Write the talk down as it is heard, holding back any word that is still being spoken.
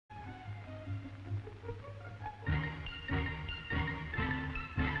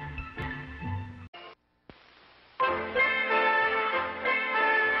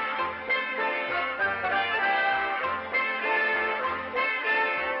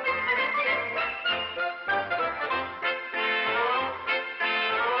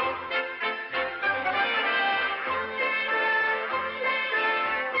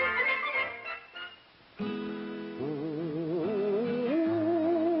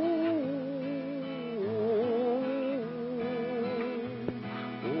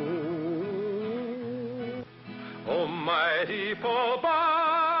mighty Paul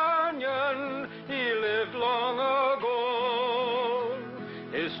Bunyan, he lived long ago.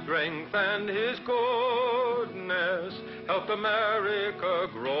 His strength and his goodness helped America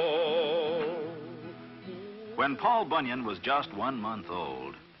grow. When Paul Bunyan was just 1 month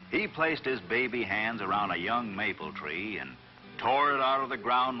old, he placed his baby hands around a young maple tree and tore it out of the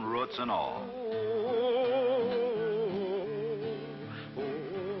ground, roots and all.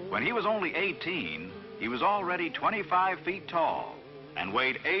 When he was only 18, he was already 25 feet tall and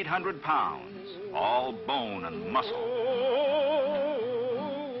weighed 800 pounds, all bone and muscle.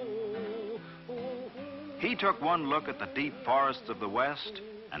 He took one look at the deep forests of the West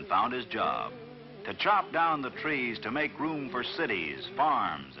and found his job: to chop down the trees to make room for cities,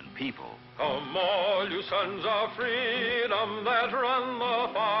 farms, and people. Come all you sons of freedom that run the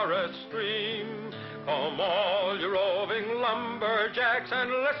forest stream. Come all you roving lumberjacks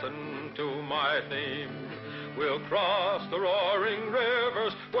and listen to my theme. We'll cross the roaring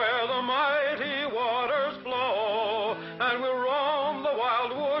rivers where the mighty waters flow, and we'll roam the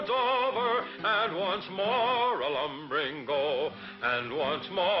wild woods over, and once more a-lumbering go, and once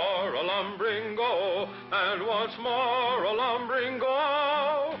more a-lumbering go, and once more a-lumbering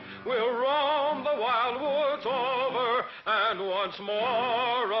go. We'll roam the wild woods over, and once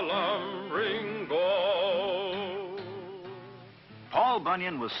more a-lumbering go. Paul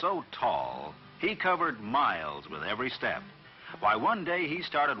Bunyan was so tall, he covered miles with every step. Why, one day he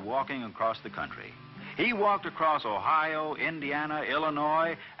started walking across the country. He walked across Ohio, Indiana,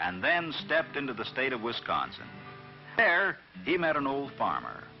 Illinois, and then stepped into the state of Wisconsin. There, he met an old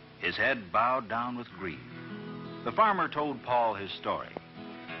farmer, his head bowed down with grief. The farmer told Paul his story.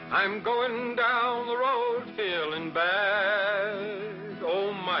 I'm going down the road feeling bad.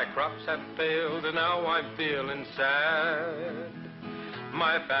 Oh, my crops have failed and now I'm feeling sad.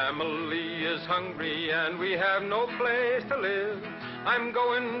 My family is hungry and we have no place to live. I'm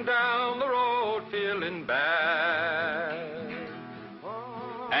going down the road feeling bad.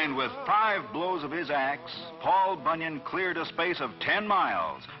 And with 5 blows of his axe, Paul Bunyan cleared a space of 10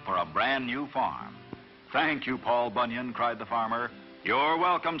 miles for a brand new farm. Thank you, Paul Bunyan, cried the farmer. You're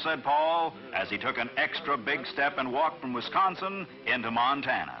welcome, said Paul, as he took an extra big step and walked from Wisconsin into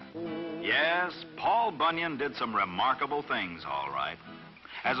Montana. Yes, Paul Bunyan did some remarkable things, all right.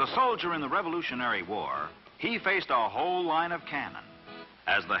 As a soldier in the Revolutionary War, he faced a whole line of cannon.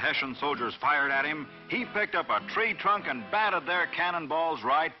 As the Hessian soldiers fired at him, he picked up a tree trunk and batted their cannonballs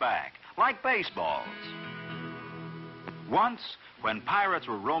right back, like baseballs. Once, when pirates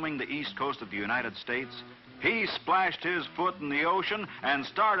were roaming the east coast of the United States, he splashed his foot in the ocean and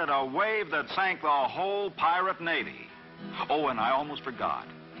started a wave that sank the whole pirate navy. Oh, and I almost forgot.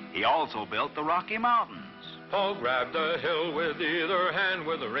 He also built the Rocky Mountains. Paul grabbed a hill with either hand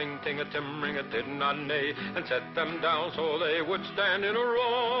with a ring-ting-a-tim-ring-a-tid-not-nay and set them down so they would stand in a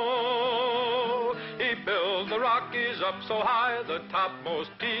row. He built the Rockies up so high the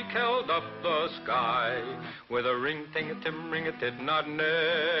topmost peak held up the sky with a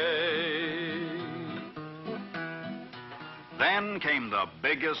ring-ting-a-tim-ring-a-tid-not-nay. Then came the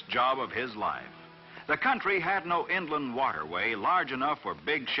biggest job of his life. The country had no inland waterway large enough for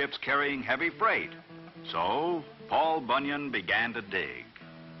big ships carrying heavy freight. So, Paul Bunyan began to dig.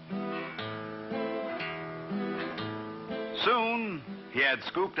 Soon, he had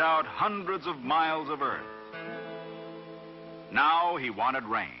scooped out hundreds of miles of earth. Now he wanted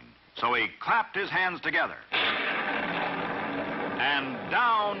rain, so he clapped his hands together. And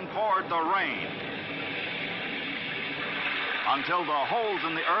down poured the rain, until the holes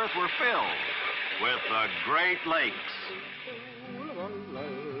in the earth were filled with the Great Lakes.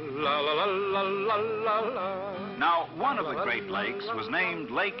 La, la, la, la, la, la, la. Now, one of the Great Lakes was named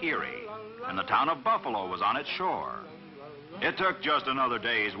Lake Erie, and the town of Buffalo was on its shore. It took just another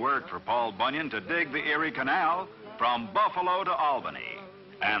day's work for Paul Bunyan to dig the Erie Canal from Buffalo to Albany,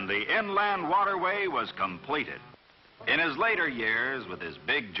 and the inland waterway was completed. In his later years, with his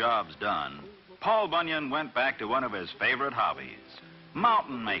big jobs done, Paul Bunyan went back to one of his favorite hobbies,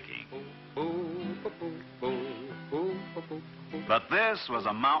 mountain making. But this was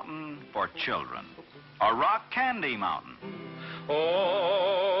a mountain for children, a rock candy mountain.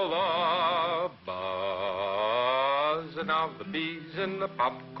 Oh, the buzzing of the bees in the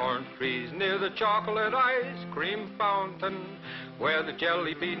popcorn trees near the chocolate ice cream fountain, where the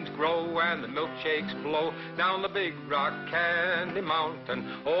jelly beans grow and the milkshakes flow down the big rock candy mountain.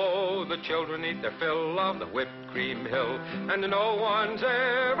 Oh, the children eat their fill of the whipped cream hill, and no one's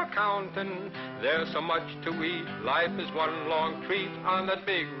ever counting. There's so much to eat, life is one long treat on that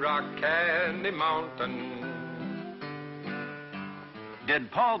big rock candy mountain.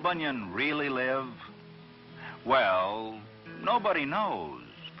 Did Paul Bunyan really live? Well, nobody knows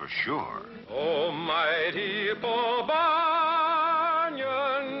for sure. Almighty Paul Bunyan,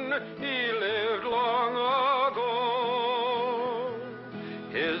 he lived long ago.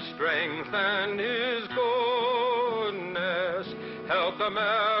 His strength and his goodness helped the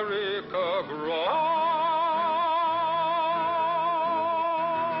man